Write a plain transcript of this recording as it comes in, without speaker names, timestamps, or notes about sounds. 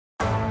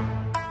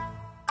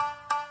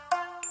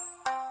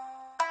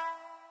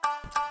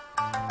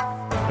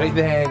Right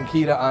then,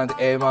 Kira and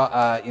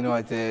Emma, you know,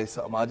 I do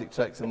sort of magic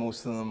tricks and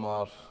most of them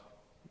are,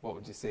 what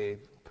would you say,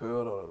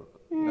 poor or,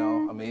 you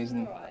know,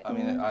 amazing? Right. I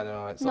mean, I don't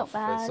know, it's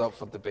up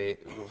for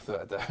debate,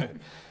 without a doubt.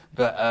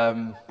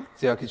 But,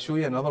 see, I could show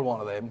you another one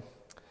of them,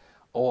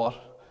 or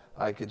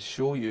I could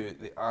show you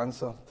the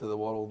answer to the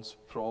world's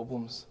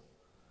problems.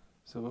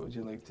 So what would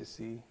you like to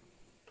see?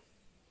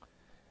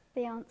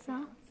 The answer.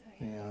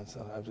 The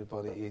answer,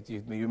 everybody.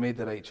 You made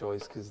the right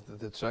choice, because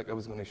the trick I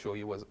was going to show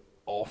you was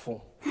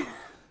awful.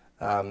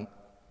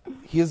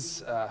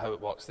 Here's how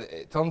it works.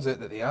 It turns out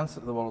that the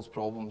answer to the world's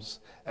problems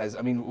is,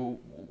 I mean,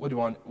 what do you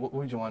want? What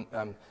would you want?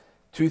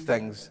 Two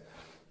things.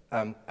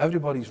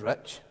 Everybody's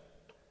rich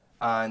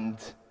and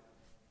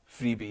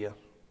free beer.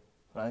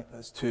 Right?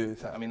 That's two.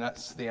 I mean,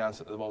 that's the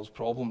answer to the world's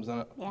problems, isn't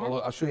it? Yeah.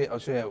 Well, I'll show you how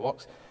it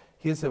works.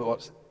 Here's how it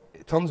works.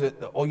 It turns out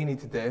that all you need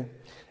to do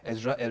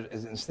is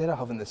instead of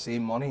having the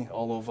same money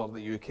all over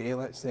the UK,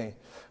 let's say,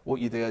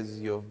 what you do is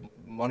you have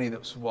money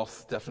that's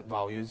worth different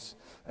values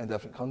in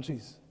different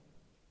countries.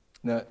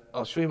 Now,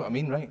 I'll show you what I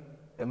mean, right?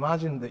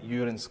 Imagine that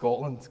you're in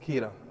Scotland,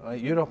 Kira,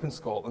 right? You're up in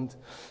Scotland,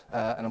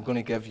 and I'm going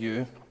to give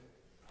you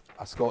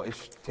a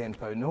Scottish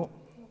 £10 note.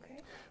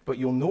 Okay. But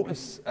you'll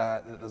notice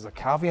that there's a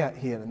caveat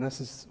here, and this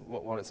is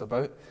what it's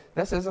about.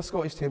 This is a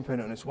Scottish £10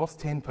 note, and it's worth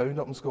 £10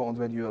 up in Scotland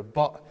where you are,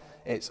 but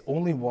it's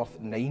only worth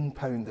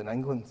 £9 in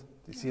England. Do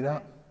you see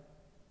that?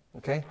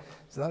 Okay,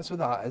 so that's what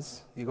that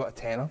is. You've got a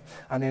tenner.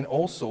 And then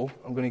also,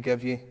 I'm going to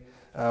give you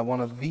one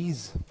of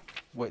these,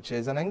 which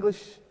is an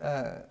English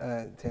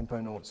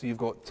 £10 note. So you've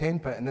got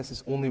 £10, and this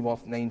is only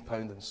worth £9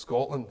 in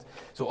Scotland.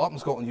 So up in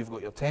Scotland, you've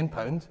got your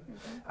 £10,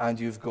 and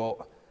you've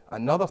got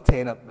another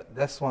tenner.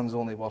 This one's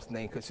only worth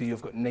 £9, so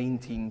you've got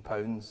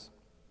 £19.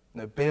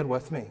 Now, bear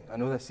with me. I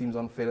know this seems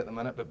unfair at the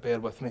minute, but bear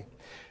with me.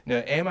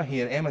 Now, Emma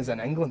here, Emma's in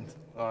England,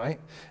 all right?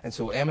 And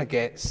so Emma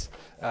gets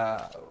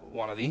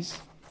one of these.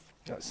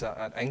 That's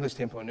an English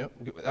 £10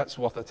 note. That's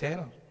worth a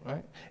tenner,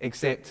 right?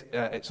 Except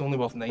it's only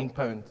worth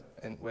 £9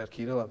 in where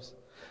Kira lives.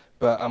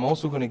 But I'm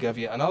also going to give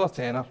you another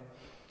tenner,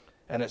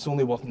 and it's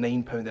only worth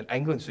 £9 in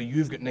England. So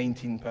you've got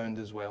 £19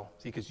 as well.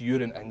 See, because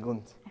you're in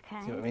England.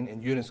 Okay. See what I mean?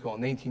 And you're in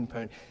Scotland,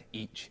 £19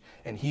 each.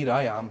 And here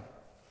I am,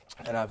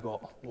 and I've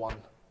got one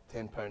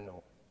 £10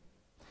 note.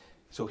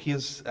 So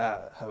here's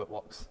how it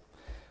works.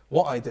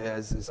 What I do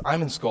is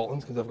I'm in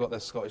Scotland because I've got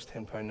this Scottish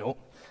 £10 note,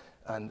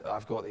 and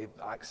I've got the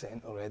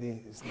accent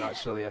already. It's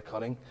naturally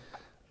occurring,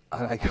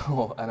 and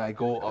I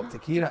go up to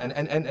Kira, and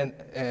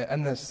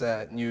in this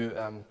new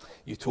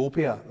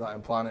utopia that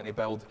I'm planning to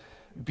build,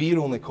 beer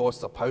only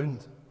costs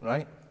 £1,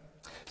 right?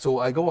 So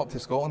I go up to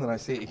Scotland and I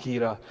say to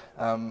Kira,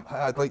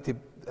 I'd like to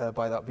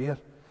buy that beer.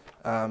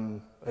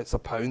 It's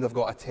 £1. I've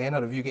got a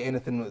tenner. Have you got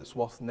anything that's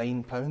worth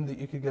 £9 that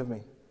you could give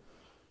me?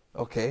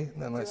 Okay,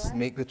 then let's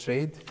make the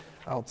trade.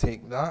 I'll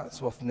take that.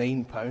 It's worth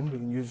 £9.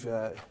 And you've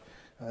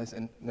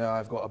now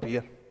I've got a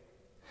beer.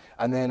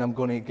 And then I'm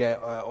going to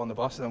get on the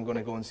bus and I'm going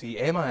to go and see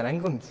Emma in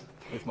England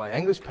with my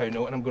English £1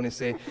 note, and I'm going to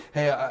say,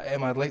 hey,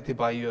 Emma, I'd like to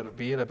buy your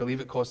beer. I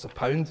believe it costs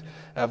 £1.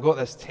 I've got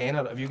this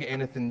tenner. Have you got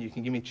anything you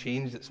can give me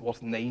change that's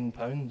worth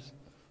 £9?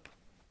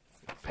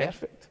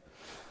 Perfect.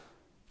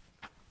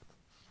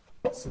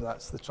 So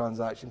that's the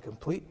transaction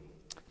complete.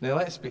 Now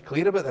let's be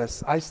clear about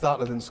this. I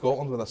started in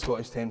Scotland with a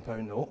Scottish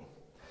 £10 note,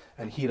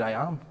 and here I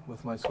am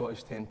with my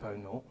Scottish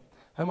 £10 note.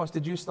 How much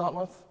did you start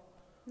with?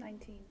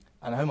 19.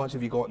 And how much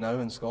have you got now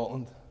in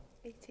Scotland?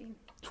 18.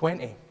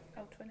 20.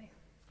 Oh, 20.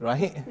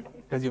 Right?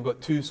 Because you've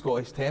got two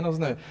Scottish tenors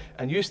now.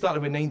 And you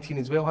started with 19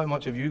 as well. How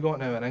much have you got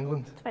now in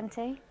England?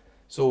 20.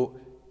 So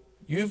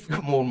you've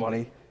got more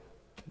money.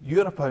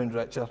 You're £1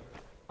 richer.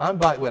 I'm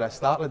back where I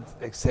started,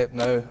 except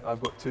now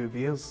I've got 2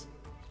 beers.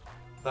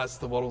 That's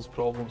the world's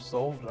problem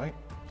solved, right?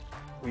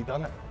 We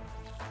done it.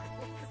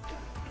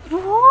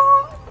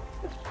 What?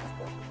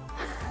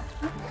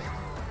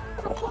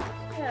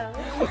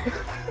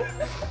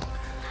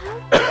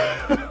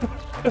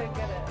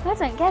 I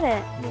don't get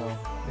it. No,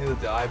 neither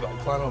do I, but I'm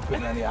planning on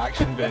putting any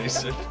action very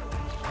soon.